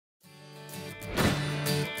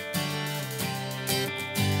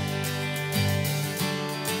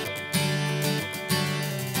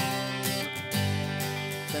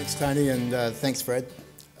Thanks, Tony, and thanks, Fred.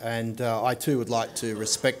 And I too would like to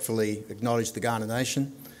respectfully acknowledge the Kaurna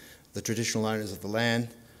Nation, the traditional owners of the land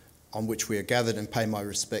on which we are gathered, and pay my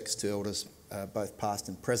respects to elders both past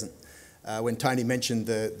and present. When Tony mentioned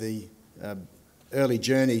the early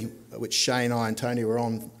journey which Shane, I and Tony were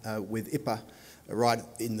on with IHPA, right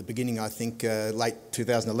in the beginning, I think late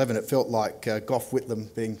 2011, it felt like Gough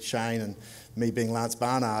Whitlam being Shane and me being Lance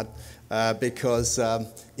Barnard, because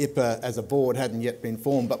IHPA as a board hadn't yet been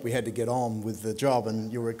formed, but we had to get on with the job.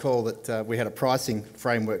 And you'll recall that we had a pricing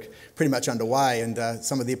framework pretty much underway, and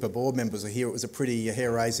some of the IHPA board members are here. It was a pretty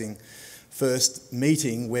hair-raising first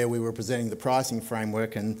meeting where we were presenting the pricing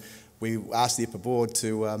framework, and we asked the IHPA board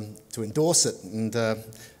to endorse it. And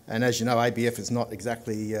as you know, ABF is not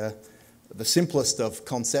exactly the simplest of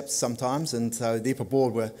concepts sometimes, and so the IHPA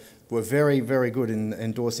board were very, very good in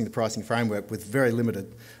endorsing the pricing framework with very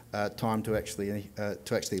limited time to actually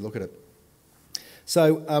look at it.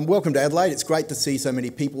 So welcome to Adelaide. It's great to see so many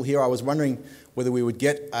people here. I was wondering whether we would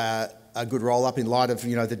get a good roll-up in light of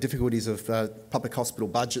the difficulties of public hospital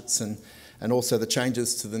budgets and also the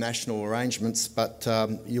changes to the national arrangements, but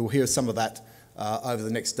you'll hear some of that over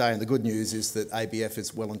the next day. And the good news is that ABF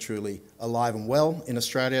is well and truly alive and well in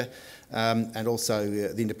Australia, and also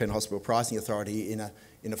the Independent Hospital Pricing Authority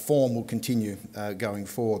in a form will continue going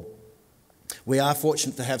forward. We are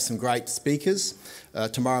fortunate to have some great speakers.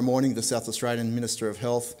 Tomorrow morning, the South Australian Minister of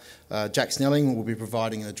Health, Jack Snelling, will be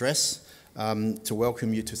providing an address to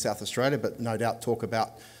welcome you to South Australia, but no doubt talk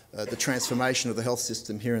about the transformation of the health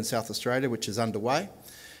system here in South Australia, which is underway.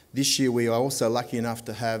 This year, we are also lucky enough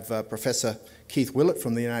to have Professor Keith Willett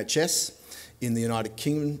from the NHS in the United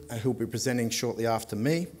Kingdom, who will be presenting shortly after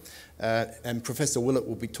me. And Professor Willett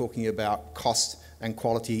will be talking about cost and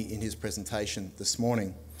quality in his presentation this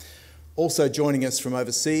morning. Also joining us from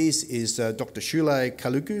overseas is Dr. Shule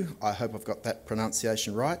Kaluku, I hope I've got that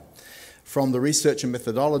pronunciation right, from the Research and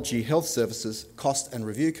Methodology Health Services Cost and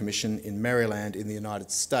Review Commission in Maryland in the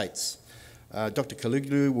United States. Dr.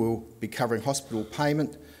 Kaluku will be covering hospital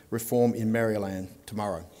payment reform in Maryland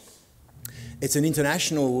tomorrow. It's an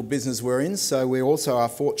international business we're in, so we also are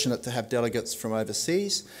fortunate to have delegates from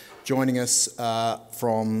overseas joining us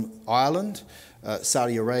from Ireland,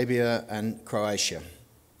 Saudi Arabia and Croatia.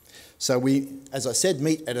 So we, as I said,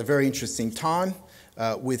 meet at a very interesting time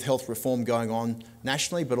with health reform going on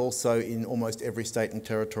nationally, but also in almost every state and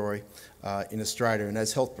territory in Australia. And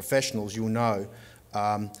as health professionals, you'll know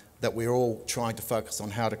that we're all trying to focus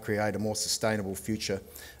on how to create a more sustainable future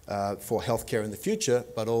for healthcare in the future,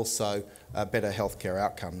 but also better healthcare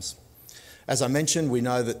outcomes. As I mentioned, we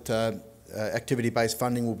know that activity-based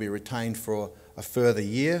funding will be retained for a further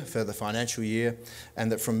financial year,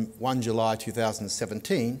 and that from 1 July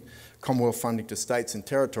 2017, Commonwealth funding to states and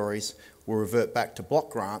territories will revert back to block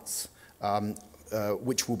grants,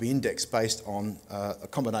 which will be indexed based on a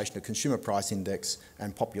combination of consumer price index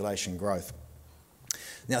and population growth.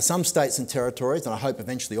 Now, some states and territories, and I hope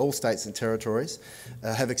eventually all states and territories,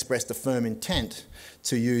 have expressed a firm intent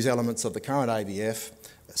to use elements of the current ABF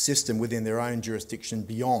system within their own jurisdiction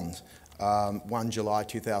beyond 1 July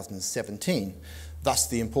 2017. Thus,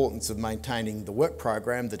 the importance of maintaining the work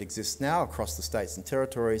program that exists now across the states and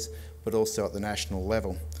territories, but also at the national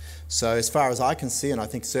level. So as far as I can see, and I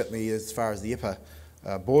think certainly as far as the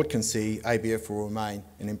IHPA board can see, ABF will remain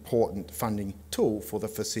an important funding tool for the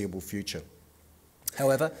foreseeable future.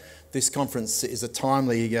 However, this conference is it's at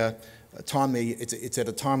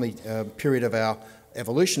a timely period of our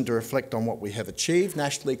evolution to reflect on what we have achieved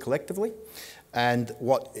nationally, collectively, and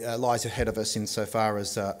what lies ahead of us insofar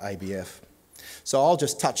as ABF. So I'll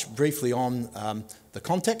just touch briefly on the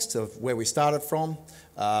context of where we started from,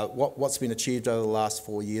 what's been achieved over the last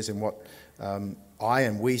 4 years, and what I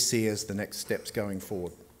and we see as the next steps going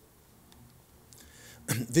forward.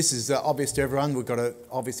 This is obvious to everyone. We've got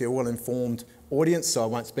obviously a well-informed audience, so I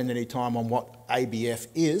won't spend any time on what ABF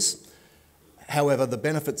is. However, the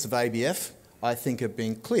benefits of ABF, I think, have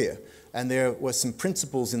been clear. And there were some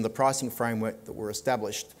principles in the pricing framework that were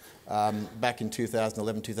established back in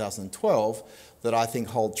 2011, 2012 that I think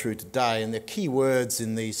hold true today. And the key words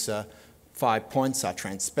in these 5 points are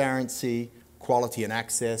transparency, quality and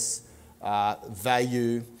access,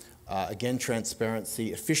 value, again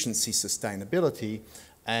transparency, efficiency, sustainability,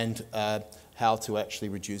 and how to actually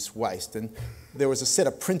reduce waste. And there was a set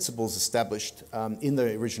of principles established in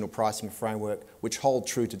the original pricing framework which hold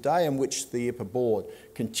true today and which the IHPA board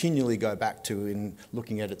continually go back to in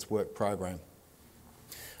looking at its work program.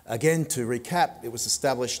 Again, to recap, it was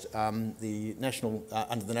established under the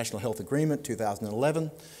National Health Agreement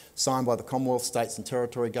 2011, signed by the Commonwealth, states and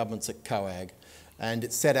territory governments at COAG. and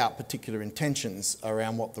it set out particular intentions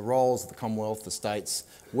around what the roles of the Commonwealth, the states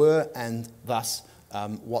were, and thus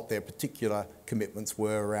what their particular commitments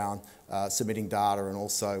were around submitting data and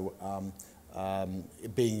also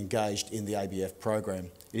being engaged in the ABF program.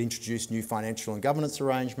 It introduced new financial and governance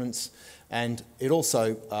arrangements, and it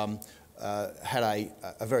also had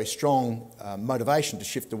a very strong motivation to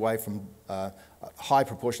shift away from high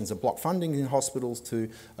proportions of block funding in hospitals to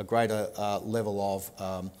a greater level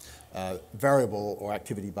of variable or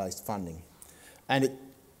activity-based funding. And it,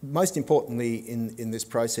 most importantly in this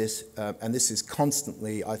process, and this is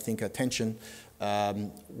constantly, I think, a tension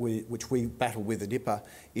which we battle with at IHPA,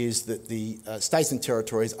 is that the states and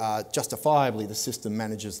territories are justifiably the system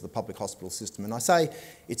managers of the public hospital system. And I say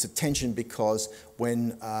it's a tension because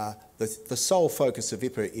when the sole focus of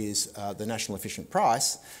IHPA is the national efficient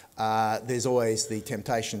price, there's always the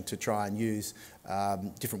temptation to try and use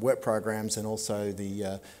different work programs and also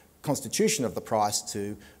the constitution of the price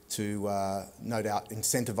to no doubt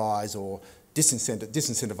incentivise or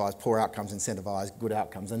disincentivise poor outcomes, incentivise good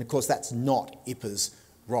outcomes. And of course that's not IHPA's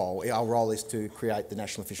role. Our role is to create the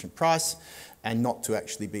national efficient price and not to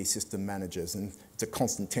actually be system managers. And it's a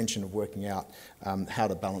constant tension of working out how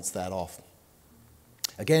to balance that off.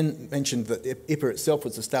 Again, mentioned that IHPA itself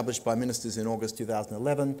was established by ministers in August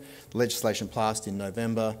 2011, the legislation passed in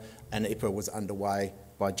November, and IHPA was underway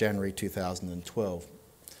by January 2012.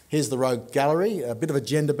 Here's the rogue gallery, a bit of a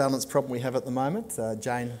gender balance problem we have at the moment.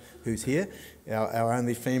 Jane, who's here, our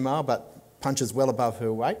only female, but punches well above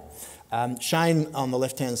her weight. Shane on the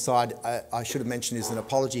left-hand side, I should have mentioned, is an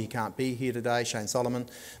apology. He can't be here today, Shane Solomon,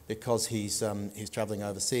 because he's travelling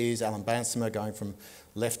overseas. Alan Bansimer going from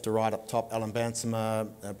left to right up top. Alan Bansimer,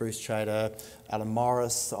 Bruce Chater, Alan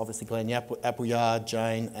Morris, obviously Glenn Appleyard,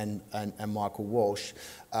 Jane and Michael Walsh.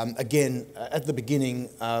 Again, at the beginning,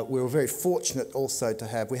 we were very fortunate also to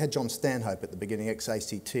have, we had John Stanhope at the beginning,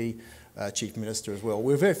 ex-ACT Chief Minister as well.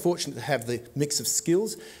 We were very fortunate to have the mix of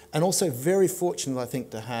skills, and also very fortunate, I think,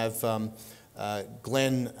 to have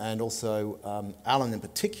Glenn and also Alan in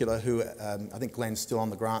particular, who I think Glenn's still on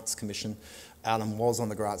the Grants Commission. Alan was on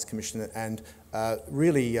the Grants Commission, and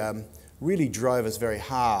really drove us very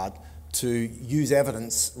hard to use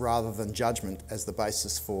evidence rather than judgment as the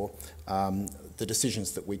basis for the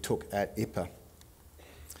decisions that we took at IHPA.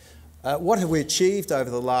 What have we achieved over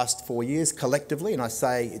the last 4 years collectively? And I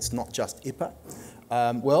say it's not just IHPA.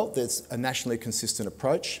 Well, there's a nationally consistent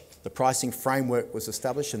approach. The pricing framework was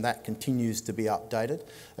established and that continues to be updated.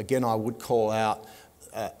 Again, I would call out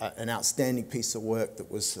an outstanding piece of work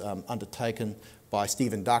that was undertaken by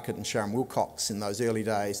Stephen Duckett and Sharon Wilcox in those early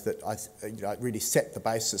days that really set the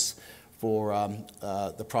basis for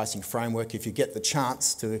the pricing framework. If you get the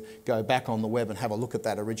chance to go back on the web and have a look at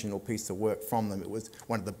that original piece of work from them, it was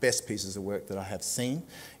one of the best pieces of work that I have seen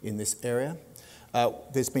in this area.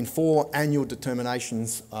 There's been 4 annual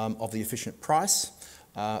determinations of the efficient price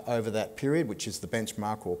over that period, which is the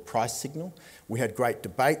benchmark or price signal. We had great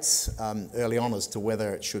debates early on as to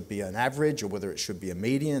whether it should be an average or whether it should be a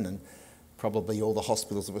median, and probably all the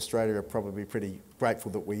hospitals of Australia are probably pretty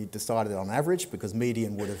grateful that we decided on average, because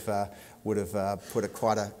median would have put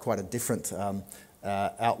quite a different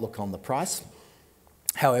outlook on the price.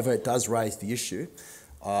 However, it does raise the issue,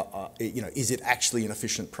 is it actually an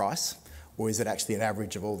efficient price, or is it actually an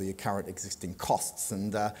average of all the current existing costs?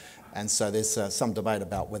 And so there's some debate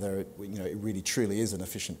about whether it really truly is an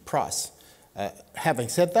efficient price. Having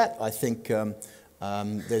said that, I think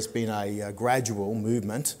there's been a gradual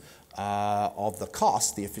movement of the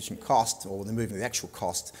cost, the efficient cost, or the movement of the actual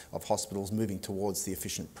cost of hospitals moving towards the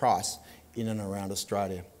efficient price in and around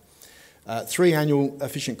Australia. 3 annual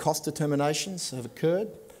efficient cost determinations have occurred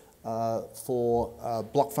for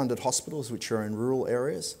block-funded hospitals which are in rural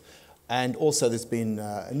areas. And also there's been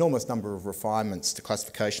an enormous number of refinements to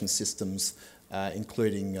classification systems,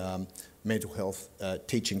 including mental health,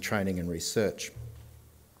 teaching, training and research.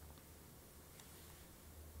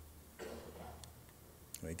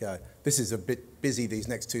 There we go. This is a bit busy, these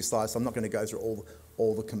next 2 slides, so I'm not going to go through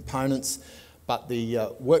all the components. But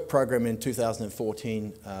the work program in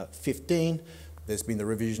 2014-15, there's been the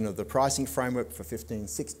revision of the pricing framework for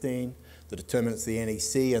 15-16, the determinants of the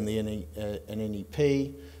NEC and the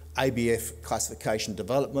NEP, ABF classification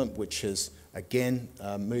development, which has again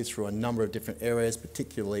moved through a number of different areas,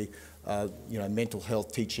 particularly mental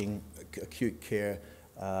health, teaching, acute care,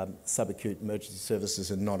 subacute emergency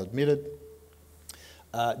services and not admitted.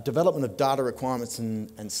 Development of data requirements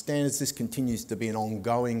and standards. This continues to be an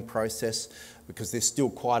ongoing process because there's still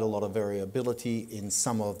quite a lot of variability in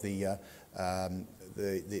some of the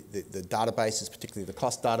databases, particularly the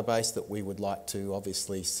cost database, that we would like to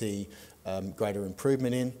obviously see greater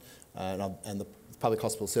improvement in. And the Public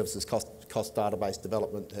Hospital Services cost database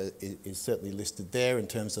development is certainly listed there in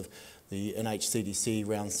terms of the NHCDC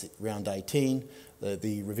round 18,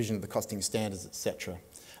 the revision of the costing standards, etc.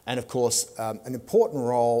 And of course, an important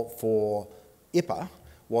role for IHPA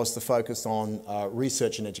was the focus on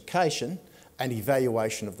research and education and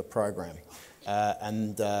evaluation of the program.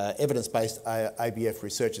 Evidence-based ABF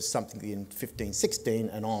research is something in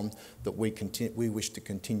 15-16 and on that we wish to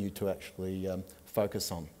continue to actually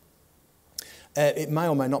focus on. It may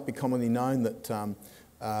or may not be commonly known that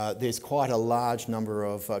there's quite a large number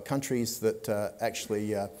of countries that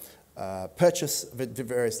actually purchase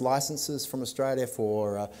various licences from Australia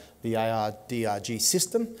for the AR-DRG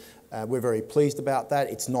system. We're very pleased about that.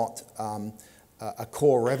 It's not a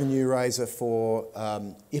core revenue raiser for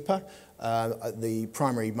IHPA. The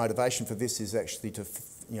primary motivation for this is actually to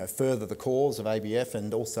further the cause of ABF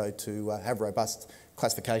and also to have robust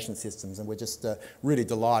classification systems, and we're just really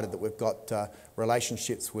delighted that we've got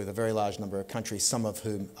relationships with a very large number of countries, some of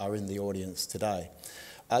whom are in the audience today.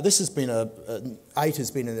 This has been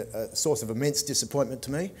a source of immense disappointment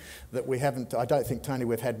to me that we haven't. I don't think, Tony,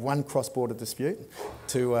 we've had one cross-border dispute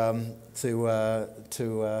to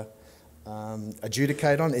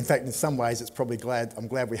adjudicate on. In fact, in some ways, I'm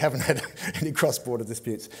glad we haven't had any cross-border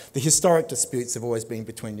disputes. The historic disputes have always been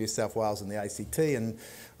between New South Wales and the ACT, and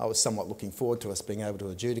I was somewhat looking forward to us being able to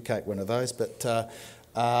adjudicate one of those. But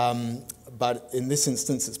in this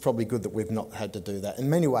instance, it's probably good that we've not had to do that. In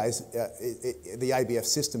many ways, the ABF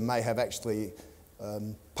system may have actually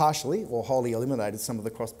partially or wholly eliminated some of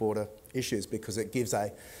the cross-border issues because it gives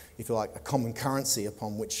if you like, a common currency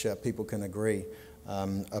upon which people can agree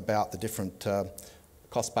about the different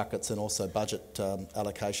cost buckets and also budget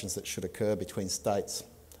allocations that should occur between states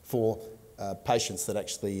for patients that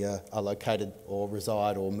actually are located or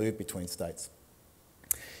reside or move between states.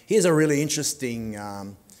 Here's a really interesting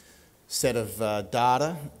set of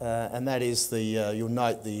data, and that is you'll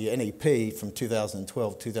note the NEP from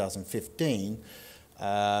 2012-2015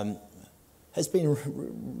 has been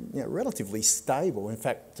relatively stable. In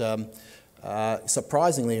fact,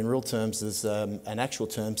 surprisingly, in real terms, and actual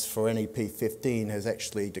terms for NEP 15 has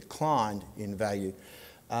actually declined in value.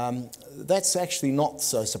 That's actually not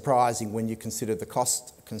so surprising when you consider the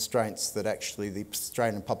cost constraints that actually the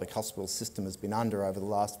Australian public hospital system has been under over the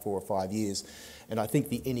last 4 or 5 years. And I think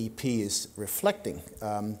the NEP is reflecting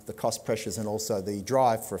the cost pressures and also the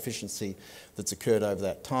drive for efficiency that's occurred over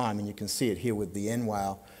that time. And you can see it here with the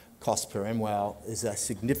NWAL, cost per MWAL is a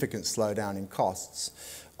significant slowdown in costs.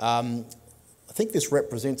 I think this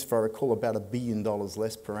represents, if I recall, about $1 billion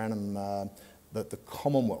less per annum that the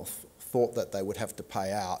Commonwealth thought that they would have to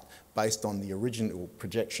pay out based on the original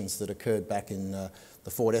projections that occurred back in the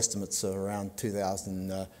forward estimates around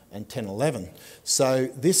 2010-11. So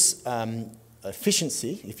this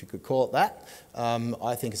efficiency, if you could call it that,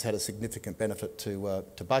 I think has had a significant benefit to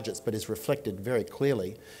budgets, but is reflected very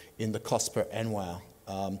clearly in the cost per NWAL.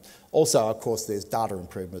 Also, of course, there's data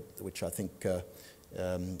improvement, which I think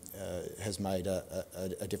has made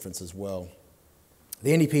a difference as well.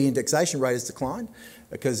 The NEP indexation rate has declined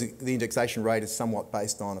because the indexation rate is somewhat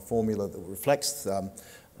based on a formula that reflects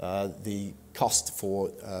the cost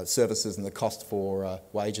for services and the cost for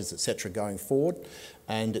wages, etc., going forward.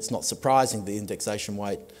 And it's not surprising the indexation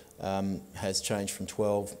rate has changed from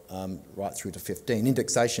 12 right through to 15.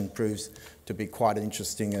 Indexation proves to be quite an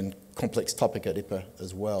interesting and complex topic at IHPA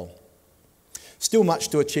as well. Still much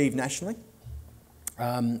to achieve nationally.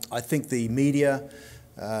 I think the media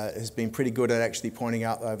has been pretty good at actually pointing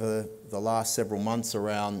out over the last several months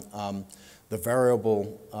around the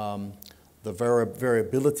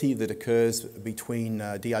variability that occurs between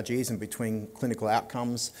DRGs and between clinical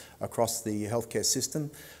outcomes across the healthcare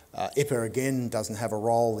system. IHPA again doesn't have a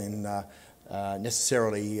role in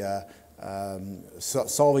necessarily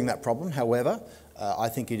solving that problem. However, I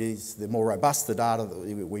think it is the more robust the data that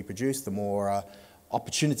we produce, the more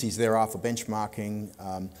opportunities there are for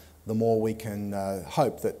benchmarking, the more we can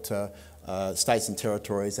hope that states and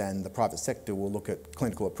territories and the private sector will look at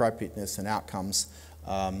clinical appropriateness and outcomes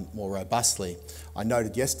more robustly. I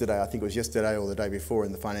noted yesterday, I think it was yesterday or the day before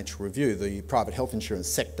in the Financial Review, the private health insurance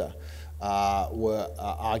sector were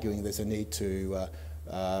arguing there's a need to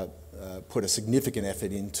put a significant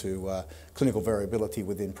effort into clinical variability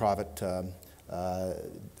within private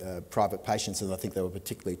patients, and I think they were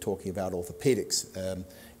particularly talking about orthopaedics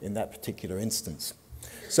in that particular instance.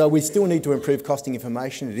 So we still need to improve costing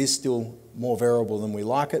information. It is still more variable than we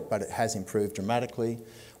like it, but it has improved dramatically.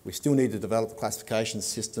 We still need to develop classification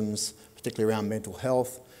systems, particularly around mental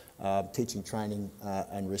health, teaching, training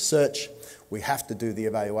and research. We have to do the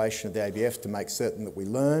evaluation of the ABF to make certain that we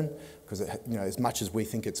learn, because as much as we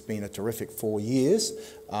think it's been a terrific 4 years,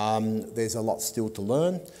 there's a lot still to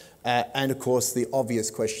learn. And of course the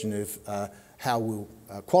obvious question of how will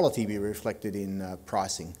quality be reflected in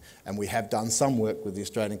pricing. And we have done some work with the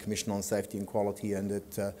Australian Commission on Safety and Quality, and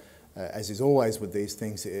it, as is always with these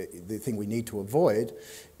things, the thing we need to avoid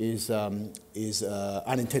is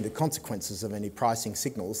unintended consequences of any pricing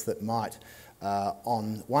signals that might,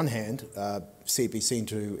 on one hand, be seen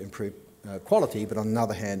to improve quality, but on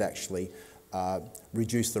another hand actually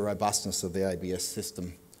reduce the robustness of the ABS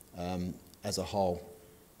system as a whole.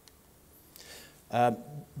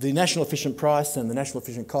 The National Efficient Price and the National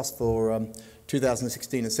Efficient Cost for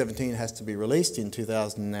 2016 and 17 has to be released in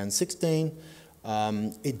 2016.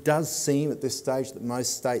 It does seem at this stage that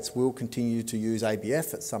most states will continue to use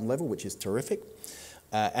ABF at some level, which is terrific,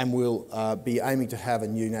 and will be aiming to have a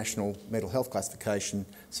new national mental health classification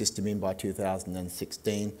system in by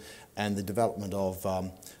 2016, and the development of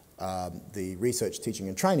the research, teaching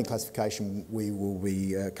and training classification we will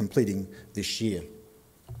be completing this year.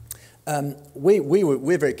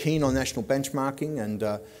 We're very keen on national benchmarking,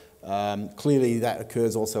 and clearly that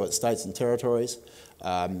occurs also at states and territories.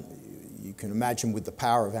 You can imagine with the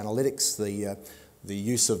power of analytics, the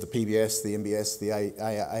use of the PBS, the MBS, the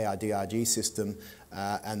ARDRG system,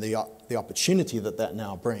 and the opportunity that that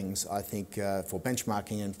now brings, I think, for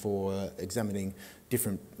benchmarking and for examining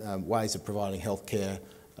different ways of providing healthcare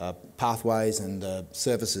pathways and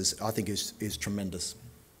services, I think is tremendous.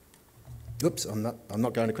 Oops, I'm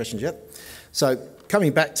not going to questions yet. So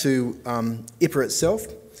coming back to IHPA itself,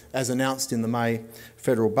 as announced in the May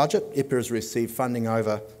federal budget, IHPA has received funding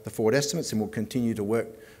over the forward estimates and will continue to work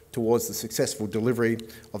towards the successful delivery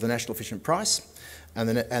of the National Efficient Price and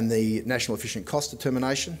the National Efficient Cost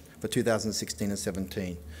determination for 2016 and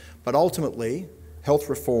 17. But ultimately, health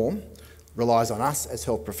reform relies on us as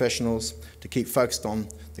health professionals to keep focused on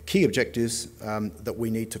the key objectives that we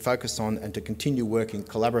need to focus on, and to continue working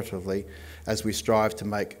collaboratively as we strive to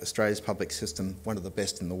make Australia's public system one of the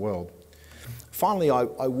best in the world. Finally, I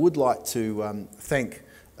would like to thank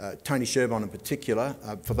Tony Sherbon in particular.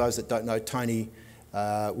 For those that don't know, Tony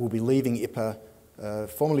will be leaving IHPA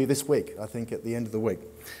formally this week, I think at the end of the week,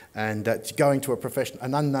 and going to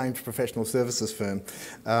an unnamed professional services firm.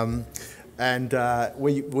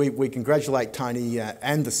 We congratulate Tony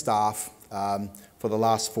and the staff for the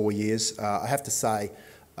last 4 years. I have to say,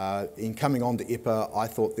 in coming on to IHPA, I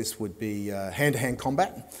thought this would be hand-to-hand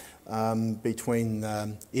combat between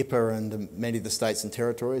IHPA and many of the states and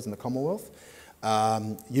territories in the Commonwealth.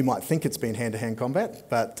 You might think it's been hand-to-hand combat,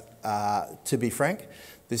 but to be frank,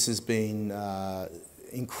 this has been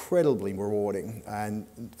incredibly rewarding, and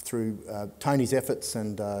through Tony's efforts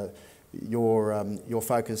and your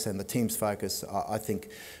focus and the team's focus, I think,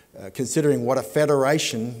 considering what a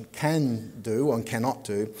federation can do and cannot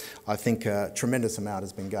do, I think a tremendous amount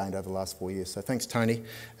has been gained over the last 4 years. So thanks, Tony,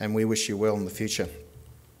 and we wish you well in the future.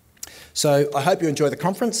 So I hope you enjoy the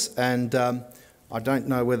conference, and I don't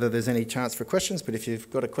know whether there's any chance for questions, but if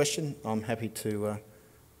you've got a question, I'm happy to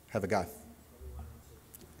have a go.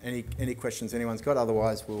 Any questions anyone's got?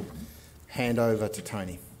 Otherwise, we'll hand over to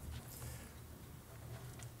Tony.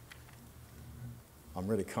 I'm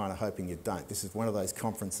really kind of hoping you don't. This is one of those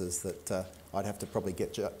conferences that I'd have to probably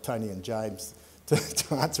get Tony and James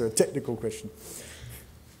to answer a technical question.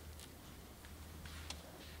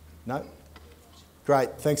 No?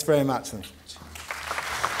 Great, thanks very much.